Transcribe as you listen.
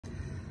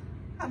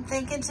I'm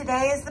thinking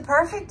today is the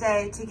perfect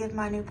day to give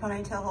my new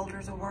ponytail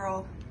holders a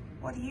whirl.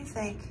 What do you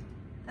think?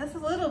 That's a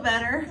little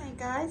better. Hey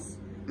guys,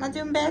 am I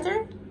doing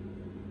better?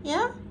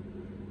 Yeah?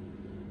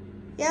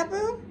 Yeah,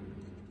 boo?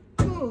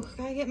 Ooh,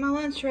 gotta get my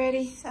lunch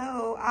ready.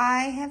 So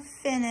I have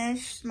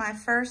finished my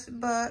first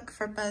book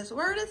for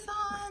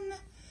Buzzwordathon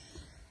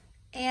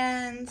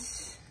and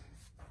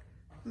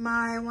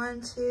my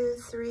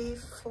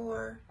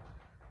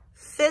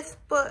 5th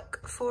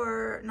book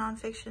for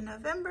Nonfiction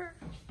November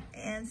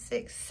and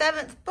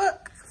 7th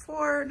book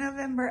for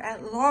November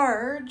at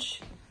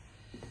large.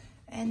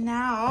 And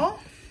now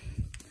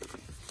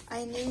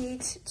I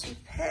need to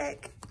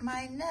pick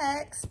my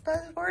next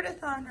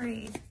Buzzwordathon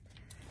read.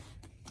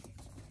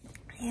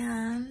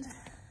 And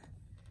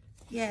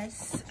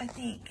yes, I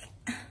think,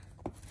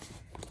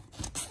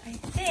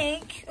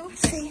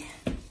 oopsie.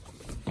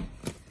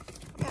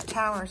 Got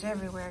towers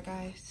everywhere,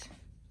 guys.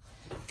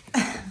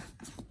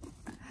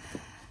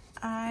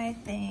 I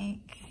think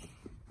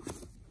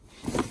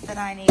that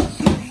I need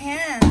 2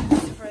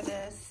 hands for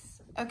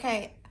this.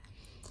 Okay,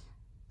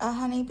 A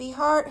Honeybee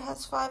Heart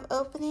has 5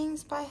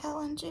 openings by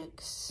Helen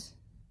Jukes.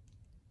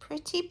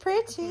 Pretty.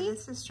 Okay,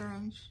 this is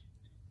strange.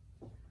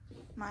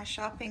 My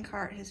shopping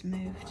cart has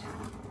moved.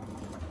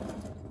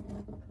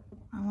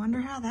 I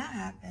wonder how that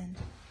happened.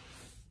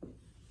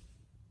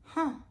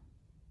 Huh.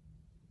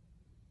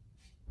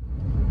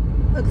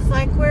 Looks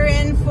like we're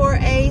in for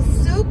a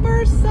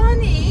super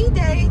sunny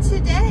day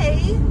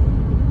today.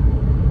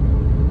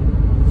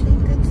 I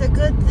think it's a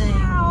good thing.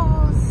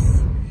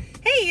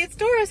 Hey, it's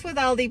Doris with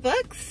Aldi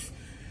Books.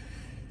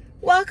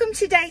 Welcome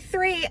to day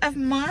 3 of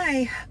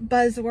my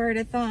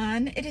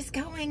Buzzwordathon. It is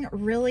going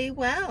really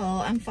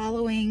well. I'm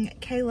following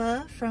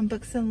Kayla from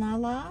Books and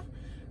Lala,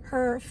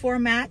 her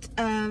format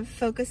of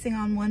focusing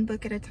on one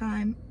book at a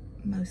time,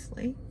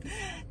 mostly,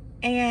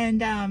 and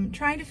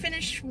trying to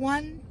finish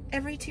one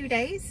every 2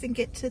 days and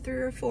get to 3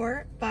 or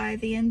 4 by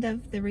the end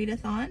of the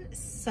readathon.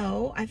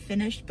 So I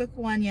finished book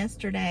 1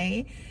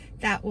 yesterday.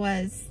 That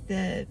was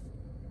the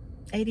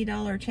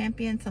 $80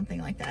 Champion, something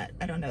like that.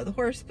 I don't know, the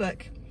horse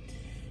book.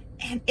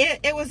 And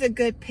it was a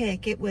good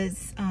pick. It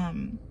was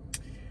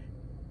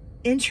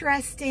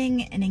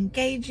interesting and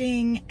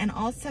engaging and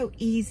also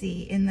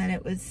easy in that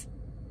it was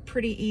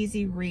pretty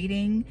easy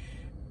reading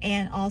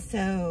and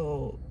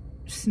also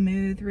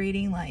smooth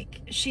reading.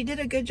 Like, she did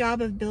a good job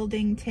of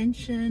building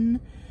tension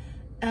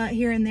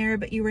here and there,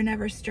 but you were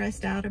never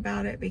stressed out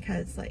about it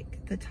because,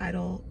 like, the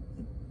title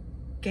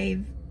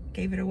gave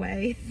it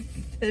away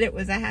that it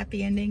was a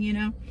happy ending, you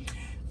know.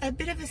 A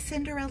bit of a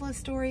Cinderella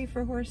story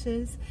for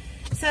horses.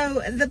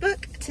 So the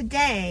book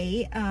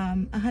today,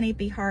 A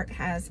Honeybee Heart,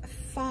 has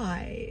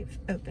 5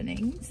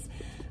 openings.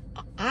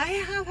 I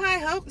have high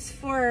hopes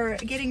for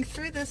getting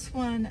through this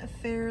one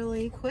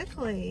fairly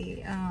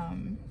quickly.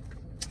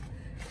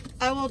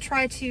 I will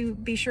try to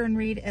be sure and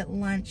read at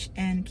lunch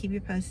and keep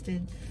you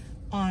posted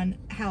on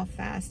how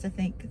fast I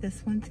think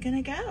this one's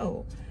gonna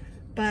go.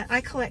 But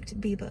I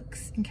collect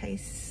B-books, in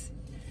case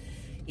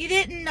you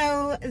didn't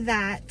know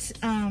that.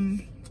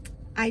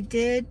 I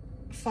did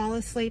fall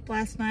asleep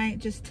last night,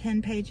 just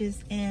 10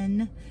 pages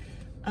in.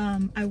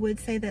 I would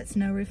say that's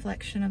no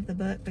reflection of the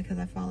book because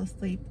I fall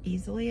asleep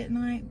easily at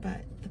night,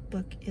 but the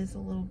book is a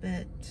little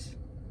bit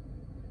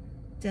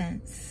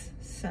dense,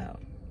 so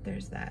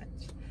there's that.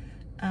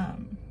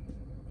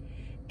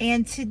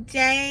 And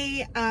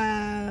today,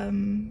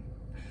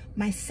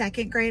 my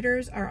 2nd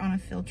graders are on a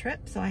field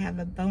trip, so I have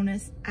a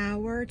bonus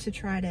hour to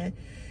try to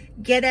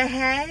get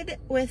ahead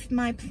with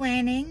my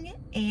planning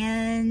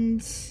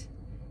and,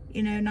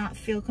 you know, not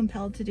feel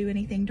compelled to do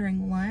anything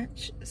during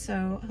lunch.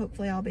 So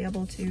hopefully I'll be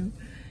able to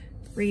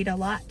read a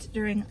lot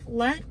during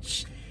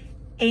lunch.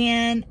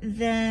 And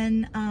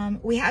then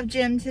we have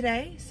gym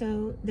today,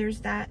 so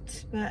there's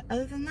that. But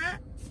other than that,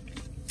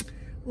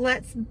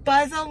 let's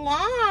buzz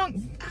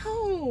along.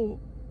 Oh,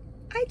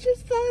 I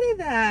just thought of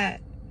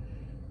that.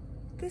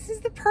 This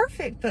is the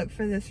perfect book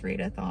for this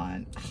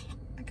readathon. Oh,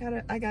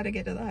 I gotta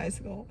get to the high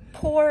school.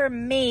 Poor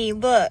me,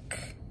 look.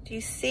 Do you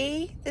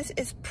see? This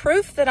is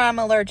proof that I'm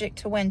allergic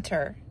to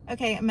winter.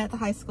 Okay, I'm at the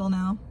high school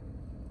now.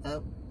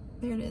 Oh,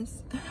 there it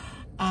is.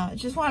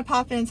 Just want to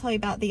pop in and tell you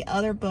about the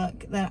other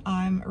book that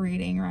I'm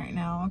reading right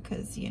now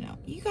because, you know,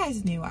 you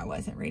guys knew I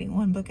wasn't reading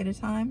one book at a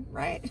time,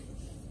 right?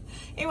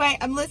 Anyway,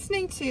 I'm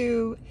listening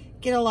to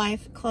Get a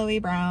Life, Chloe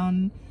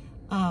Brown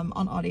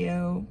on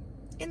audio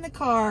in the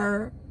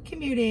car,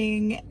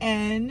 commuting,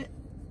 and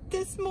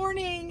this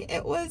morning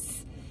it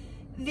was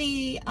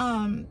the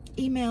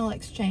email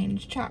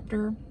exchange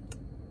chapter.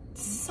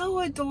 So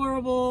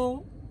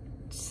adorable,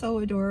 so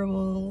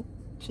adorable.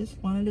 Just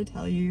wanted to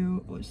tell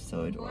you, it was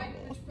so adorable.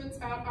 Light which puts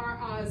out our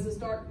eyes is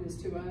darkness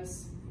to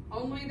us.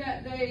 Only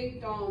that day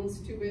dawns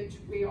to which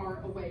we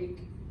are awake.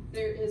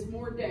 There is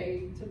more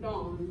day to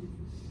dawn.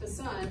 The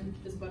sun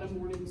is but a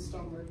morning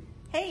star.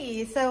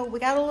 Hey, so we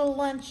got a little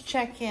lunch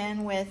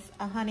check-in with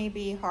A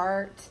Honeybee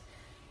Heart,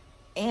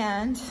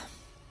 and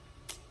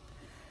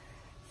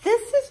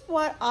this is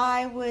what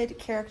I would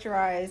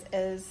characterize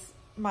as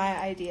my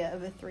idea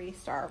of a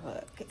 3-star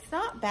book. It's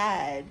not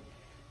bad.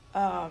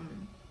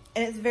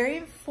 and it's very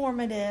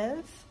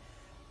informative,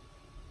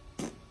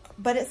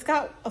 but it's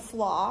got a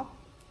flaw.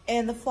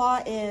 And the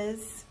flaw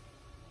is,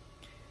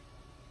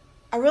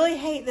 I really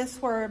hate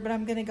this word, but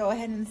I'm going to go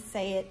ahead and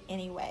say it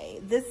anyway.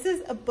 This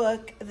is a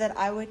book that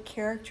I would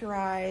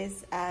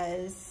characterize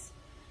as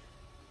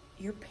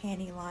your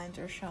panty lines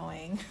are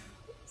showing.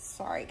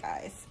 Sorry,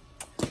 guys.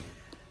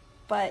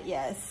 But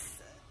yes,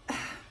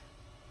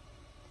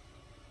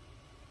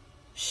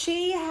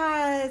 she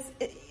has,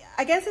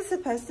 I guess it's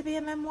supposed to be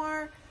a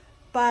memoir,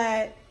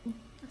 but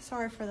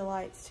sorry for the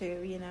lights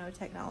too, you know,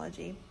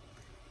 technology.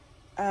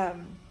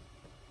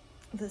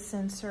 The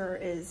sensor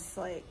is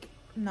like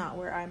not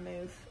where I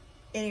move.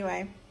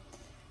 Anyway,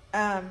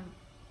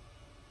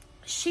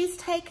 she's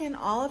taken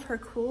all of her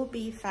cool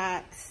bee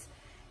facts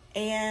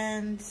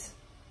and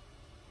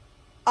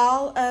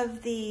all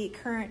of the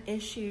current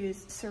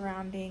issues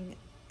surrounding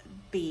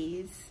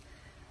bees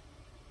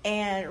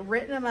and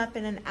written them up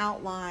in an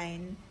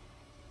outline,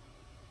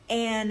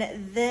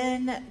 and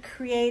then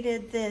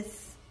created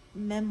this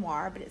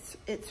memoir. But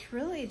it's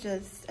really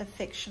just a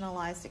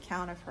fictionalized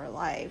account of her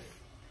life,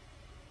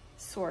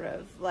 sort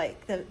of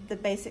like the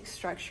basic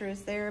structure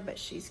is there, but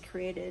she's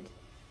created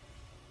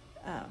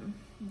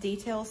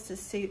details to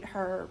suit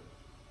her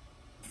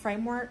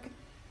framework.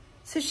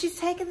 So she's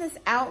taken this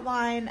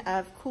outline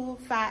of cool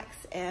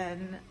facts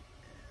and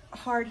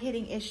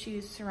hard-hitting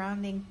issues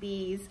surrounding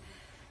bees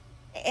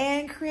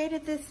and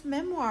created this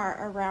memoir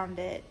around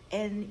it.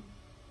 And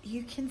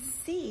you can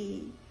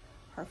see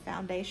her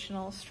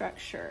foundational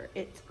structure.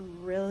 It's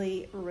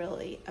really,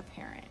 really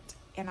apparent,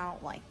 and I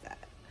don't like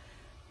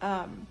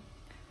that.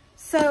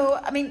 So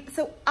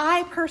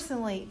I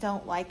personally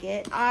don't like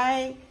it.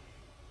 I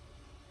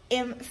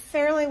am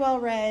fairly well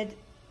read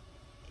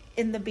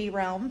in the bee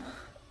realm.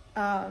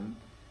 I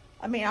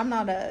mean, I'm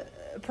not a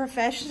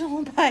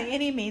professional by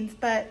any means,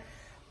 but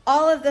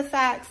all of the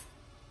facts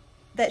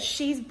that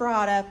she's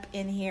brought up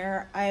in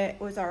here, I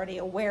was already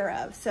aware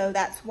of. So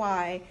that's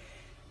why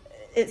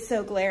it's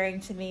so glaring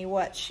to me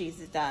what she's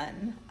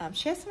done.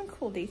 She has some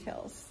cool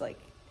details, like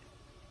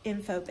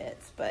info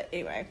bits, but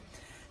anyway.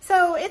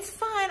 So it's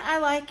fine. I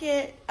like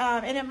it.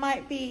 And it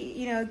might be,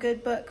 you know, a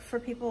good book for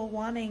people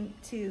wanting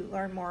to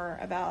learn more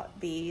about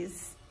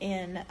bees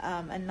in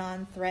a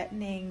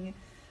non-threatening,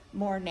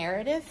 more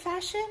narrative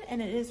fashion.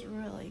 And it is a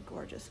really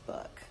gorgeous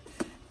book.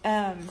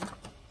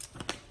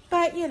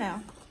 But, you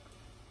know,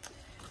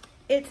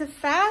 it's a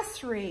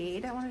fast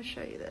read. I want to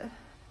show you the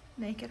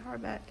naked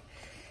hardback.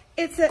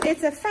 It's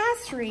a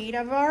fast read.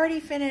 I've already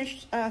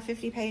finished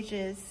 50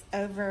 pages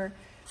over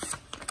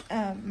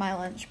my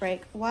lunch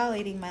break while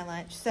eating my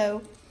lunch.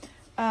 So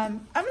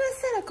I'm going to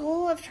set a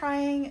goal of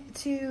trying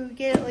to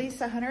get at least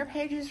 100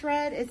 pages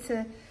read. It's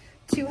a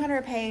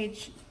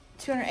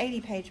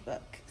 280 page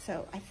book.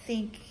 So I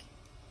think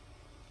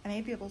I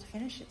may be able to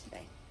finish it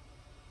today.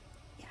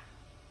 Yeah.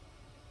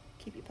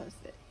 Keep you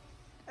posted.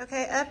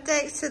 Okay,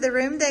 updates to the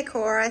room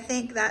decor. I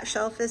think that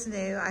shelf is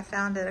new. I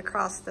found it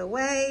across the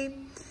way.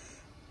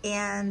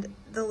 And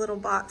the little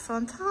box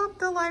on top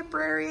the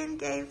librarian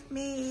gave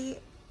me.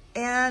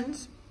 And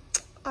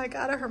I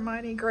got a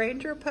Hermione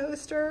Granger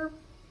poster.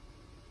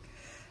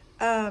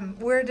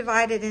 We're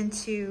divided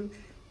into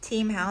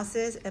team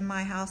houses, and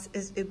my house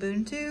is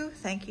Ubuntu.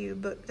 Thank you,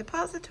 Book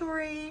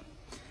Depository.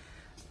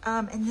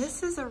 And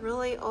this is a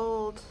really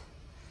old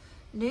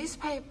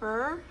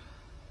newspaper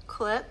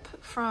clip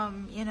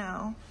from, you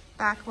know,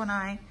 back when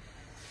I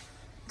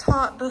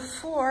taught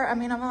before. I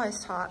mean, I've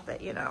always taught,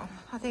 but, you know,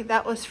 I think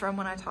that was from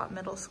when I taught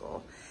middle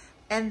school.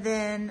 And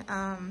then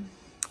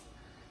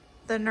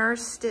the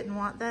nurse didn't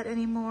want that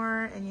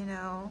anymore. And, you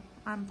know,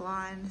 I'm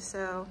blind,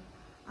 so,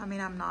 I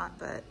mean, I'm not,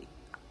 but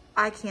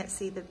I can't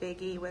see the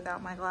big E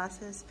without my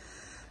glasses.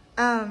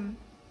 And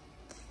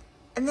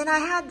then I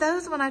had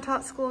those when I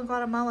taught school in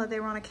Guatemala.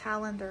 They were on a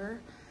calendar.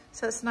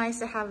 So it's nice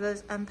to have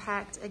those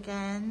unpacked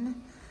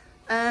again.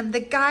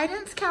 The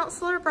guidance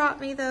counselor brought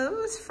me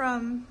those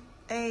from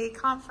a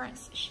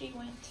conference she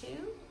went to.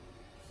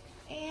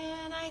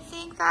 And I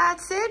think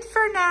that's it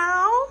for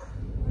now.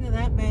 Look at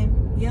that, babe.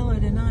 Yellow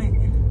tonight.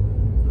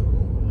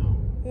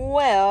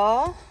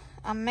 Well,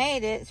 I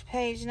made it. It's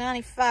page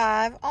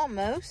 95,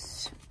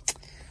 almost.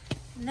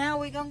 Now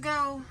we're gonna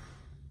go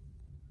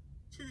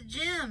to the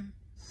gym.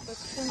 But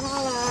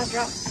while I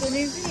drop the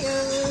new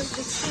videos,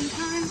 it's in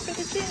time for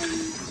the gym.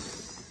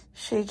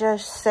 She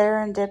just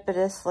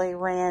serendipitously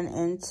ran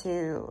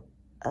into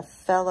a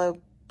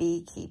fellow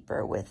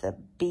beekeeper with a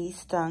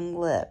bee-stung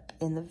lip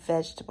in the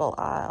vegetable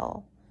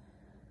aisle.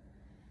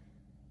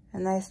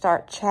 And they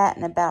start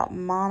chatting about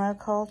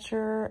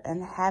monoculture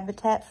and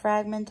habitat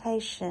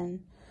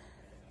fragmentation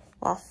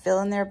while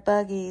filling their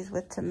buggies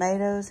with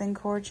tomatoes and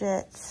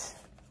courgettes.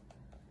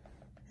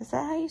 Is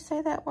that how you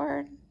say that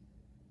word?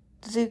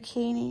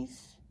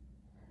 Zucchinis?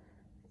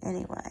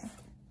 Anyway,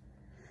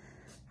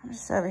 I'm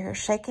just over here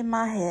shaking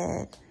my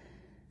head.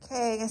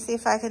 Okay, I can see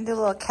if I can do a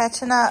little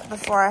catching up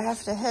before I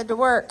have to head to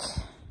work.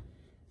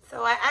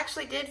 So I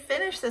actually did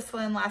finish this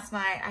one last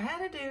night. I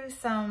had to do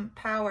some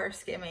power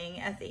skimming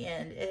at the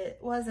end. It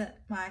wasn't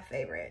my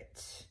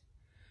favorite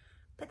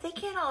but they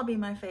can't all be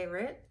my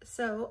favorite.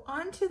 So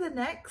on to the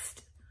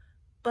next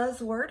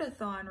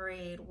Buzzwordathon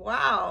read.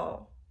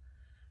 Wow.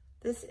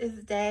 This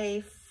is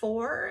day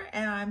 4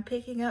 and I'm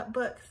picking up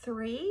book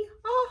 3.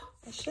 Oh,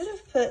 I should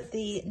have put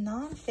the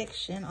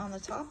nonfiction on the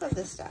top of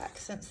the stack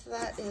since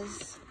that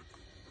is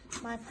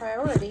my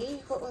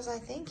priority. What was I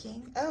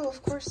thinking? Oh,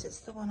 of course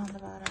it's the one on the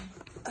bottom.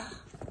 Ugh.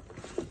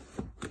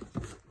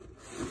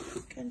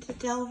 Going to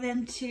delve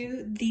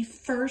into the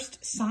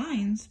first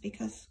signs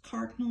because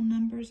cardinal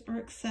numbers are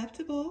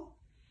acceptable.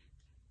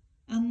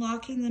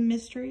 Unlocking the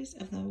Mysteries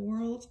of the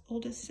World's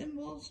Oldest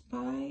Symbols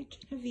by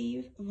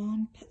Genevieve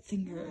von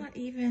Petzinger. Not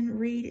even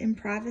read in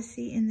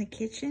privacy in the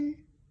kitchen.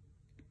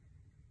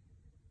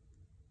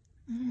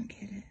 I don't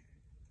get it.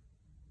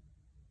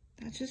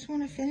 I just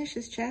want to finish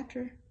this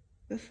chapter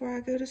before I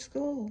go to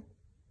school.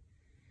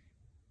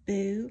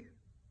 Boo.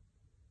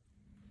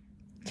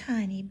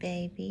 Tiny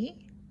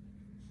baby.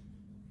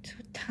 So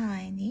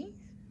tiny,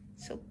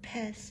 so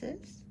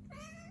precious.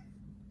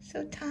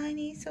 So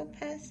tiny, so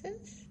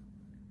precious.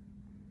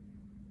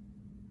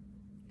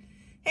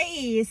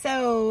 Hey,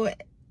 so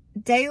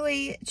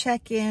daily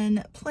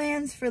check-in,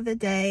 plans for the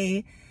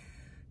day.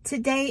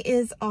 Today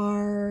is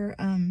our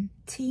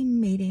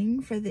team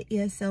meeting for the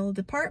ESL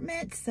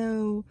department.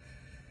 So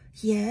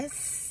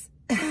yes,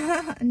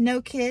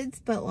 no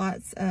kids, but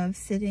lots of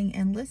sitting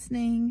and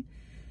listening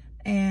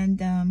and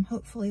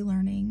hopefully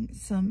learning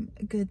some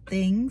good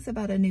things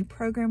about a new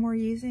program we're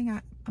using.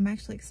 I'm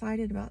actually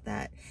excited about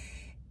that.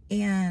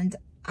 And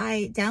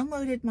I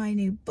downloaded my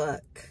new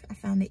book. I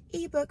found the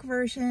ebook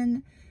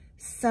version.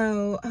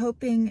 So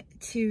hoping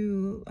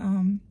to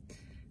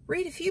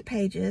read a few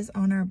pages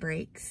on our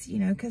breaks, you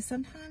know, because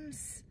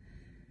sometimes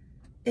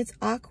it's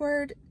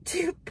awkward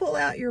to pull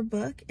out your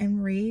book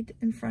and read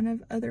in front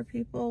of other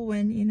people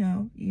when, you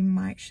know, you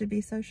should be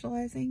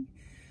socializing.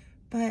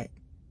 But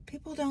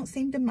people don't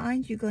seem to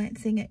mind you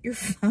glancing at your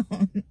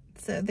phone.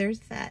 So there's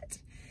that.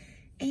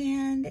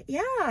 And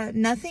yeah,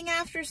 nothing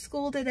after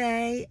school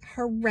today.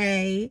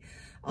 Hooray.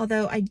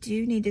 Although I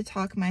do need to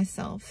talk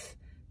myself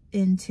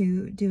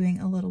into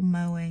doing a little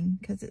mowing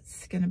because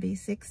it's going to be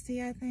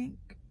 60, I think.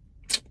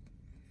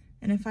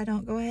 And if I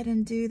don't go ahead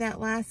and do that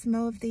last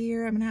mow of the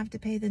year, I'm going to have to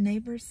pay the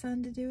neighbor's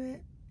son to do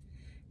it.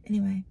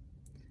 Anyway,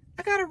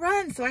 I got to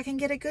run so I can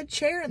get a good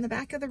chair in the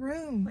back of the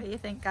room. What do you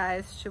think,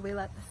 guys? Should we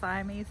let the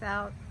Siamese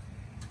out?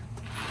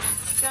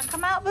 You gonna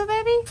come out, boo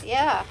baby?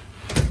 Yeah.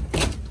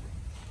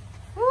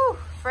 Woo,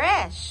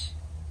 fresh.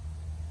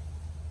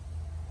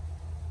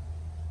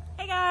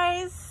 Hey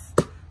guys,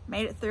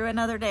 made it through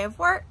another day of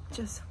work.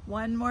 Just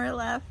one more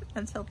left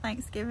until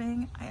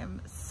Thanksgiving. I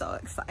am so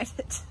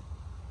excited.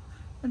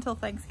 Until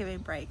Thanksgiving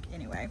break,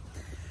 anyway.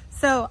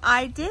 So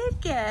I did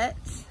get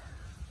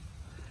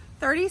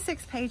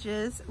 36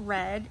 pages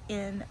read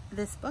in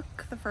this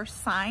book, The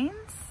First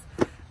Signs,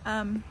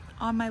 on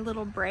my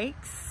little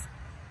breaks.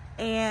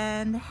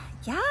 And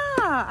yeah,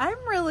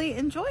 I'm really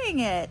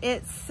enjoying it.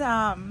 It's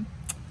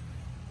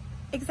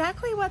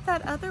exactly what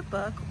that other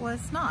book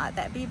was not,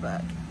 that B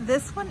book.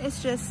 This one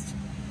is just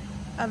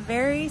a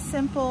very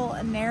simple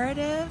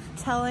narrative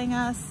telling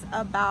us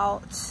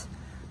about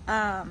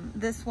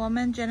this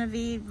woman,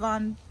 Genevieve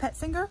von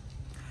Petzinger,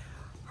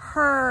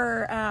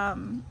 her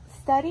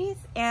studies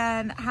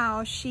and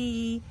how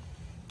she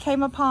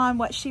came upon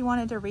what she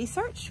wanted to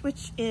research,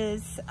 which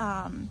is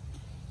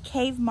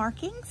cave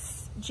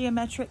markings,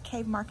 geometric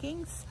cave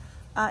markings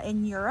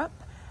in Europe.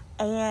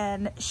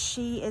 And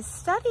she is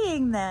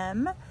studying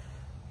them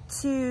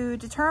to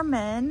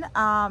determine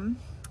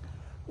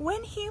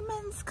when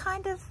humans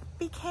kind of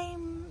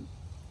became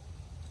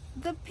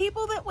the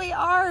people that we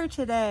are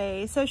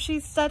today. So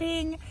she's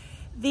studying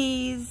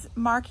these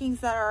markings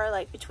that are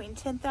like between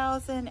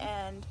 10,000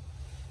 and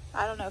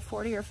I don't know,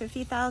 40 or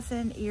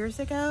 50,000 years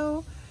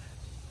ago.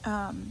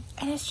 And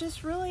it's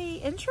just really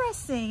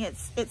interesting.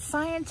 It's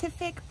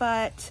scientific,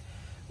 but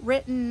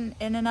written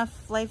in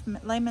enough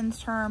layman's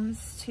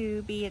terms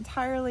to be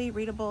entirely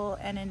readable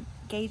and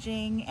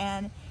engaging,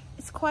 and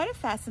it's quite a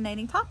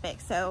fascinating topic.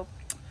 So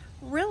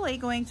really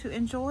going to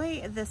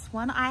enjoy this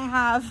one. I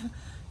have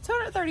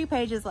 230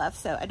 pages left,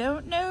 so I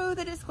don't know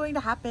that it's going to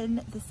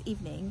happen this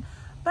evening,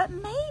 but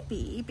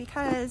maybe,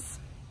 because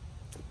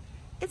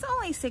it's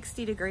only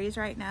 60 degrees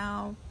right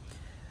now,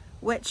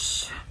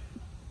 which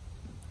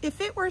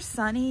if it were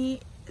sunny,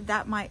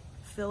 that might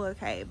feel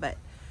okay, but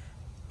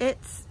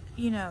it's,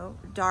 you know,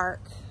 dark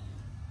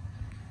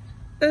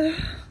and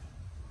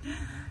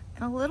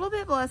a little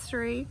bit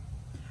blustery,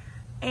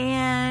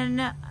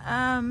 and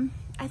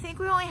I think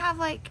we only have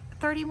like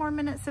 30 more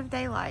minutes of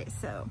daylight,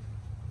 so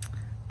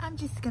I'm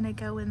just gonna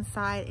go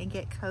inside and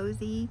get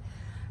cozy,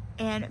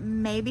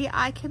 and maybe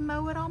I can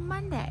mow it on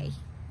Monday.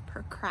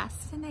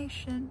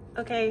 Procrastination.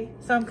 Okay,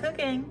 so I'm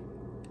cooking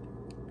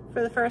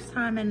for the first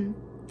time in,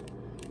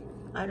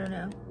 I don't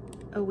know,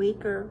 a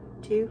week or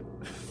two.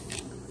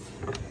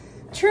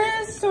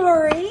 True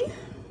story.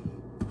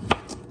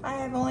 I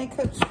have only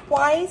cooked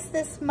twice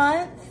this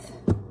month.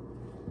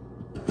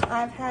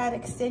 I've had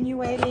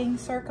extenuating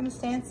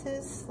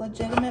circumstances,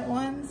 legitimate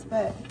ones,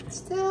 but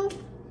still,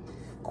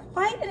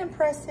 quite an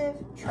impressive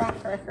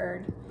track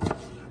record.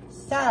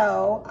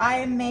 So I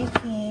am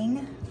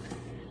making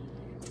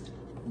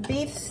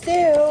beef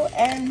stew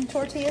and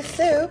tortilla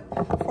soup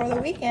for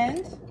the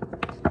weekend.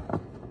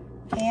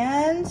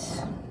 And,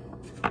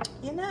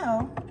 you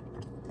know,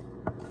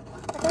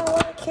 I got a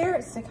lot of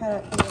carrots to cut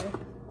up here.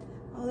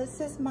 Oh, this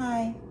is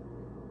my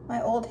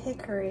old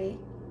hickory.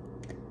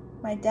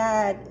 My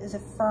dad is a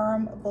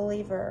firm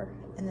believer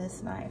in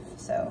this knife,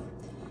 so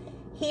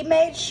he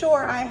made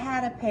sure I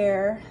had a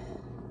pair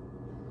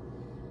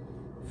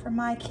for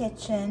my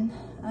kitchen.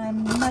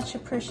 I'm much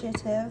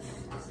appreciative.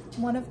 It's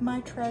one of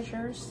my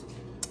treasures.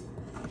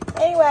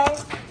 Anyway,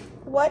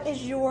 what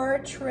is your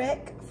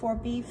trick for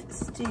beef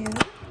stew?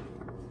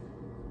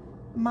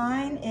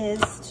 Mine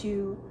is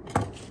to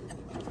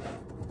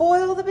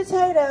boil the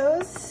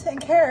potatoes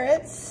and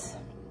carrots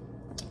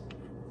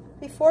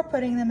before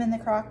putting them in the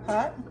crock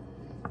pot.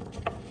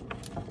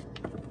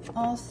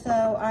 Also,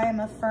 I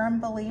am a firm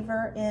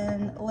believer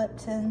in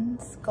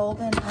Lipton's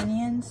Golden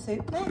Onion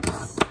Soup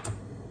Mix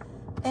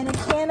and a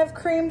can of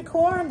creamed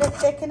corn to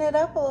thicken it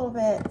up a little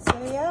bit.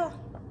 So yeah,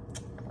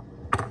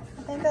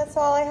 I think that's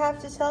all I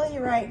have to tell you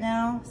right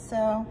now.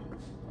 So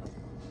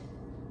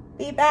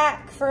be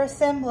back for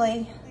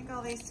assembly. I think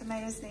all these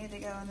tomatoes need to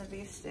go in the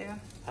beef stew.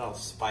 Oh,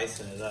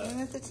 spicing it up.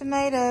 With the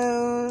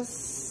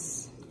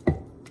tomatoes.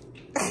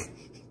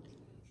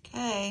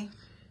 Okay.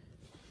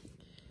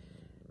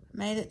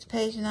 Made it to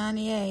page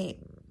 98,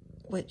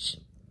 which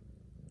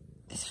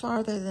is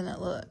farther than it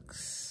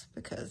looks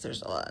because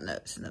there's a lot of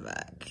notes in the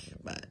back,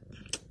 but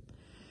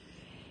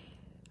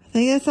I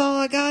think that's all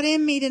I got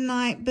in me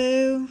tonight,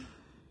 boo.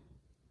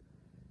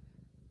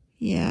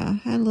 Yeah,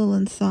 I had a little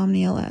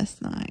insomnia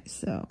last night,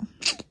 so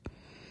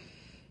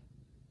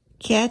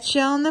catch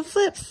you on the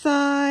flip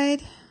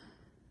side.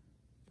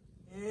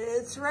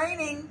 It's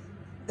raining.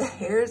 The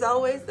hair's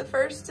always the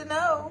first to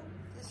know.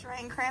 Is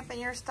rain cramping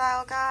your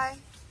style, guy?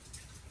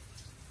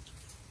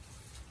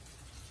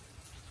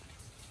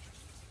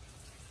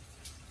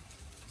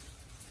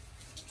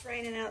 It's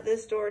raining out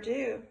this door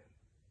too.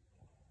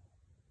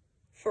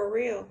 For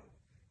real.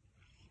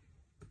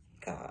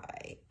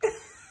 Guy.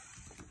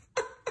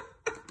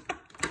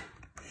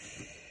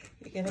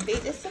 You're gonna be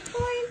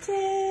disappointed.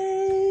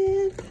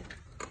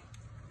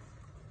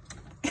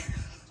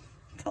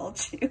 Told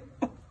you.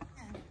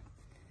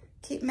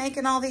 Keep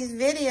making all these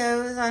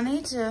videos. I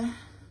need to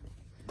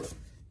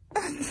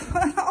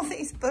put all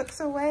these books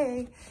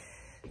away.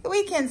 The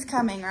weekend's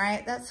coming,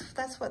 right?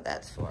 That's what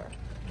that's for.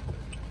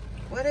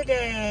 What a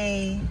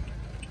day.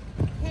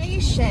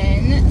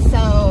 Vacation.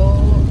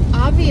 So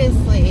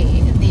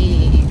obviously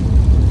the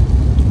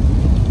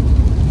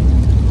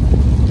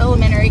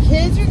elementary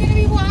kids are gonna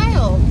be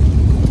wild.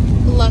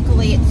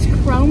 Luckily it's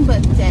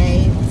Chromebook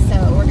day,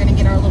 so we're gonna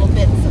get our little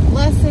bits of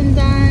lesson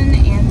done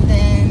and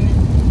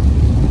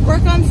then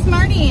work on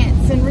Smarty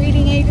Ants and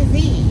reading A to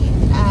Z.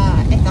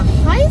 At the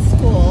high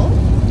school,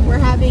 we're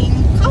having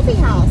Coffee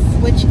House,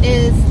 which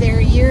is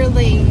their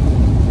yearly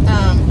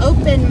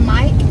open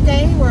mic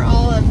day where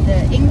all of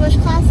the English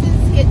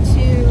classes get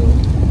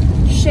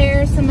to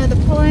share some of the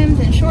poems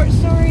and short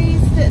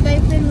stories that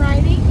they've been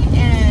writing,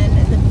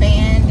 and the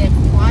band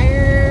and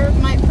choir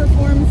might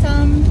perform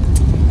some.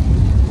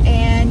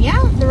 And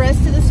yeah, the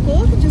rest of the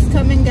school can just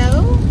come and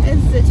go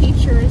as the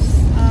teachers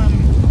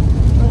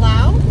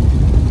allow.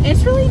 And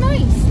it's really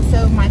nice.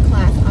 So my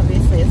class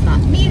obviously is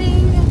not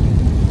meeting.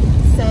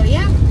 So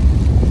yeah,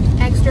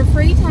 extra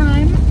free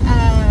time.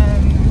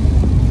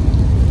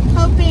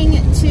 Hoping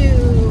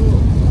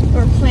to,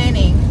 or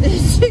planning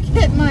to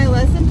get my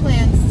lesson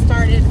plans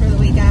started for the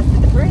week after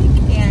the break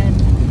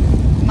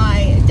and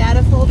my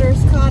data folders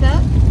caught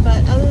up.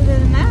 But other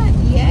than that,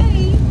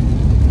 yay.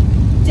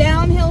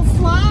 Downhill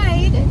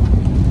slide.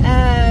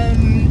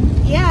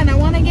 Yeah, and I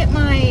want to get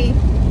my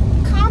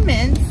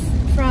comments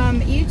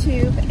from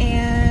YouTube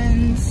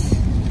and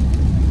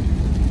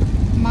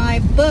my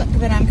book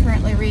that I'm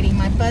currently reading,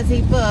 my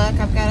Buzzy book.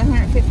 I've got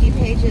 150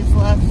 pages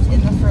left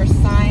in the first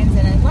signs,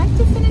 and I'd like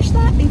to finish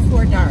that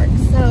before dark.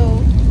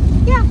 So,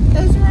 yeah,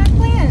 those are our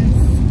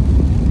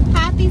plans.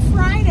 Happy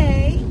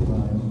Friday.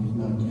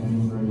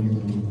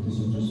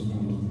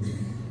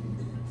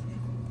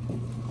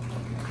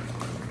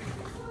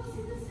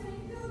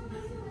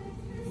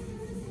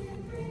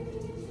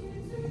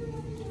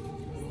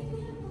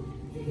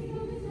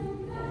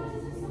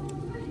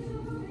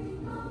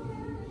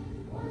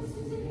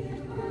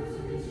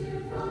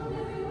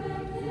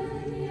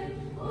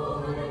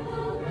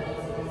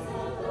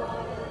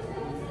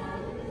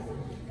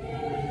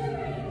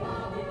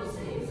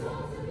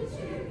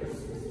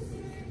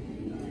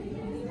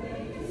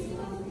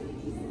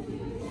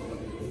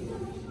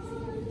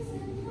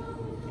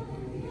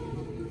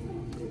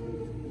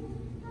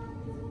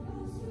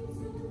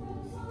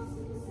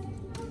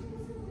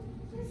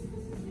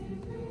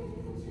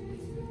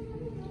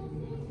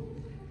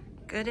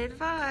 Good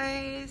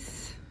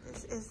advice.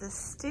 This is the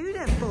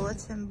student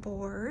bulletin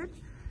board.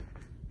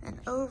 And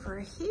over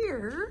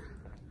here,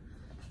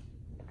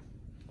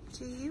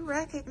 do you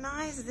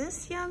recognize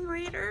this young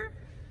reader?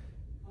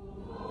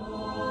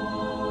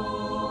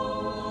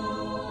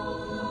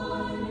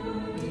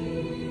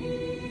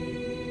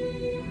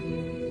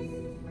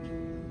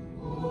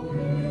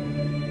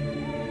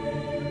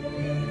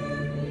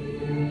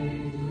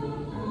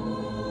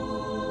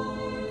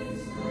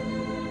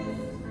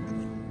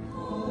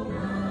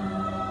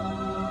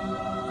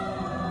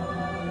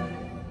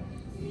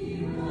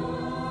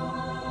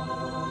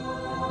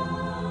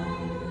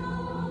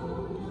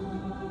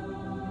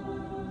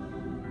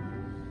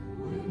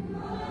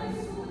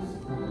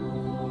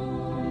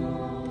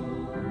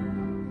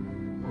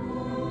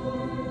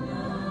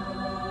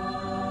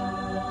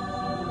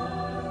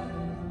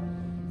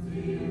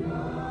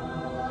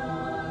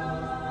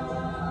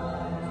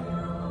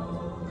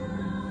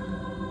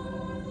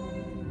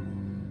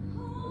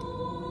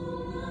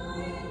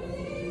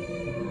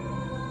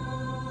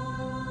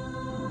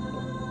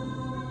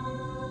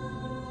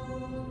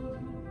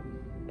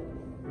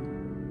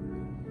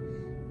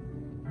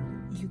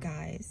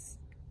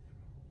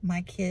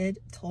 my kid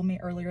told me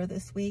earlier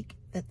this week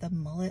that the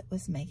mullet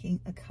was making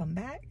a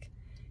comeback.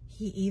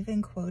 He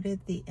even quoted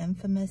the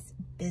infamous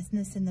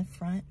business in the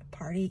front,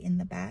 party in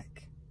the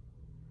back.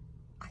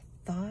 I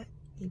thought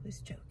he was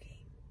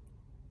joking.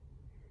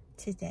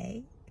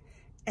 Today,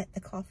 at the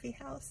coffee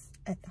house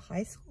at the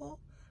high school,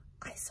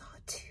 I saw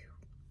two.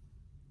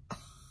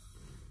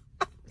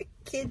 I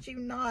kid you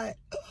not.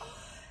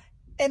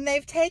 And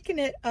they've taken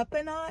it up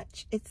a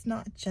notch. It's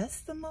not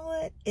just the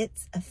mullet,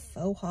 it's a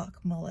faux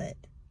hawk mullet.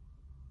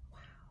 Wow.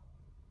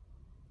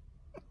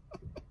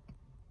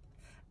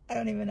 I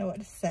don't even know what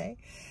to say.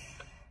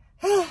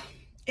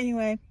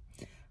 Anyway,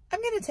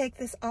 I'm going to take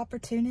this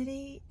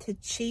opportunity to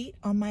cheat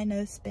on my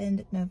no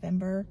spend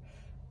November.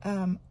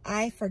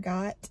 I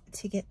forgot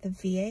to get the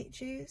V8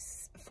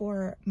 juice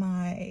for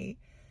my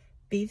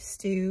beef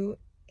stew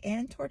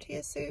and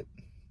tortilla soup.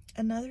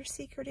 Another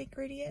secret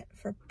ingredient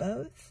for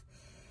both.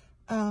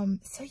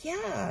 So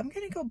yeah, I'm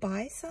going to go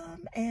buy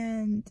some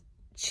and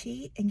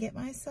cheat and get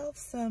myself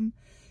some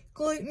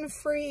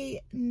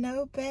gluten-free,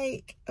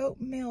 no-bake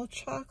oatmeal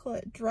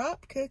chocolate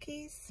drop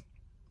cookies.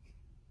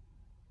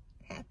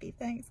 Happy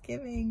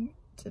Thanksgiving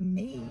to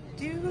me.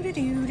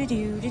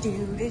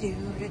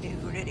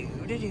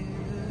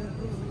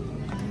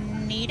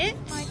 Need it?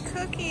 My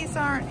cookies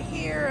aren't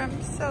here.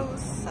 I'm so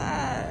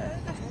sad.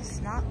 It's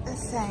not the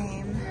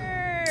same.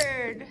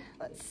 Nerd.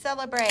 Let's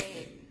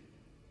celebrate.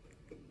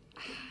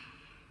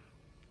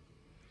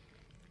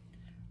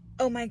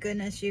 Oh my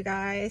goodness, you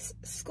guys.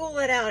 School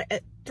let out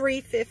at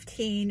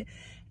 3:15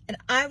 and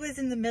I was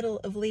in the middle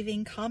of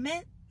leaving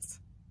comments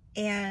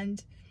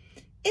and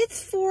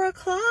it's 4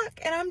 o'clock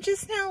and I'm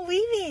just now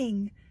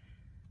leaving.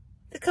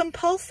 The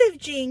compulsive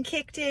gene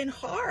kicked in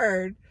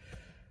hard.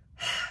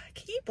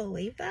 Can you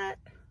believe that?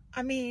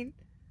 I mean,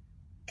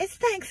 it's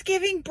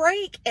Thanksgiving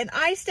break and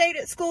I stayed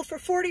at school for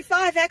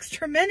 45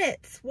 extra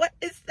minutes. What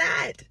is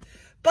that?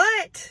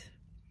 But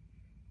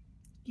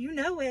you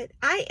know it.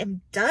 I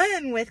am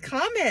done with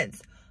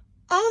comments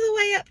all the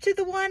way up to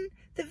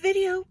the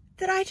video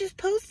that I just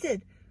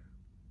posted.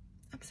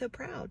 I'm so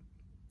proud.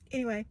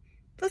 Anyway,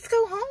 let's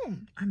go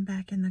home. I'm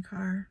back in the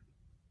car.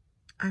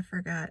 I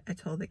forgot. I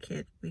told the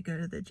kid we go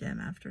to the gym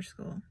after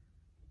school.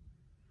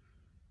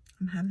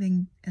 I'm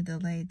having a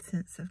delayed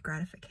sense of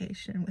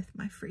gratification with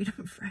my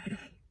Freedom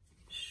Friday.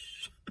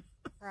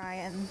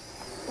 Ryan,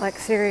 like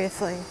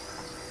seriously,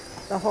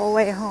 the whole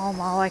way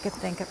home, all I could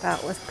think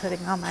about was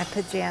putting on my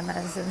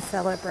pajamas and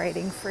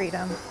celebrating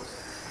freedom.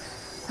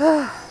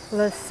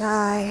 The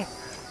sigh.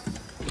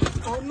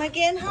 Home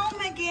again, home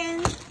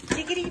again.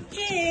 Jiggity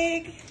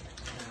jig.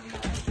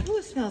 Ooh,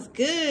 it smells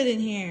good in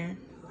here.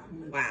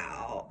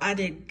 Wow, I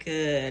did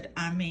good.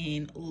 I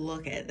mean,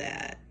 look at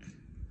that.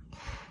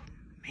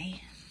 Man.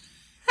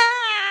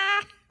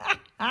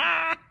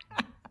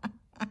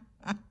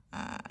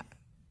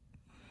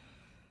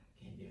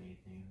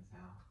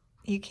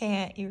 You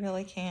can't, you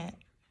really can't.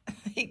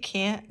 You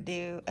can't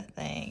do a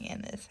thing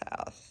in this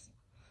house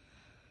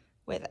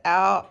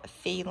without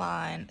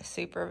feline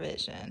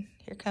supervision.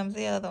 Here comes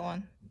the other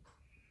one.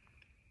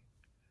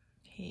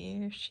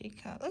 Here she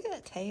comes. Look at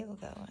that tail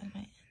going,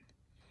 man.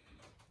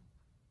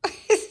 What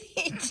is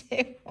he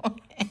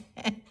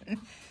doing?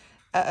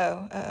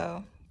 Uh-oh,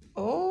 uh-oh.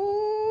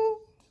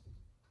 Oh.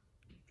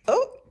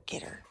 Oh,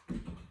 get her.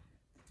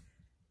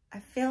 I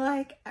feel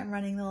like I'm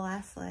running the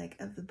last leg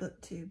of the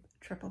BookTube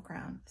Triple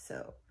Crown.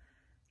 So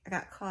I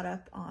got caught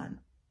up on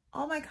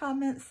all my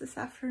comments this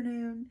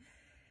afternoon.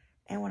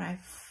 And when I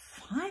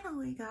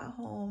finally got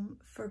home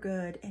for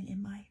good and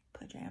in my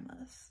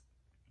pajamas,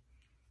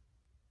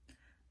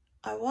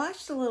 I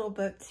watched a little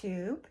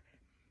BookTube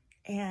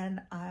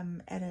and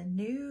I'm at a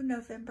new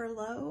November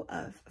low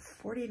of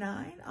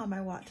 49 on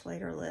my watch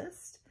later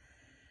list.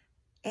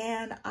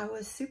 And I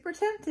was super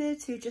tempted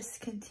to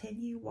just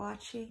continue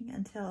watching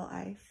until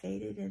I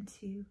faded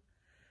into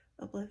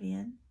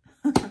oblivion.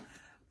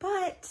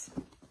 But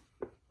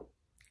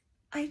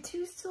I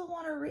do still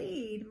want to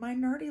read. My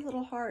nerdy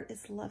little heart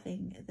is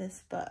loving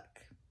this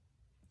book.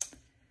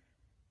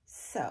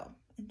 So,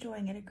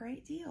 enjoying it a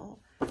great deal.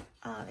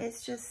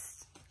 It's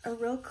just a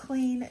real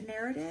clean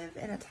narrative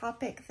and a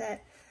topic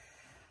that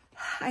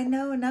I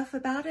know enough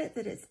about it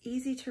that it's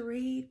easy to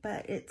read,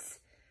 but it's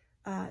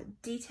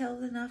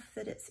detailed enough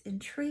that it's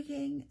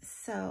intriguing.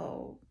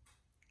 So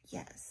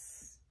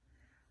yes,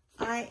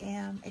 I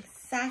am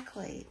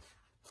exactly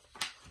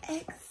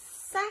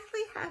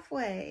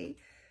halfway.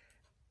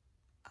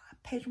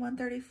 Page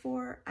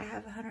 134. I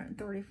have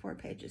 134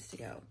 pages to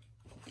go.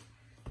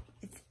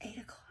 It's 8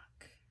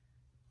 o'clock.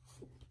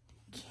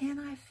 Can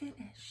I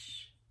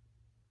finish?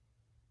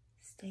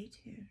 Stay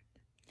tuned.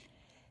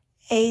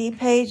 80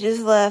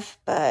 pages left,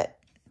 but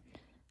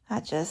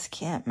I just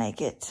can't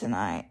make it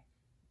tonight.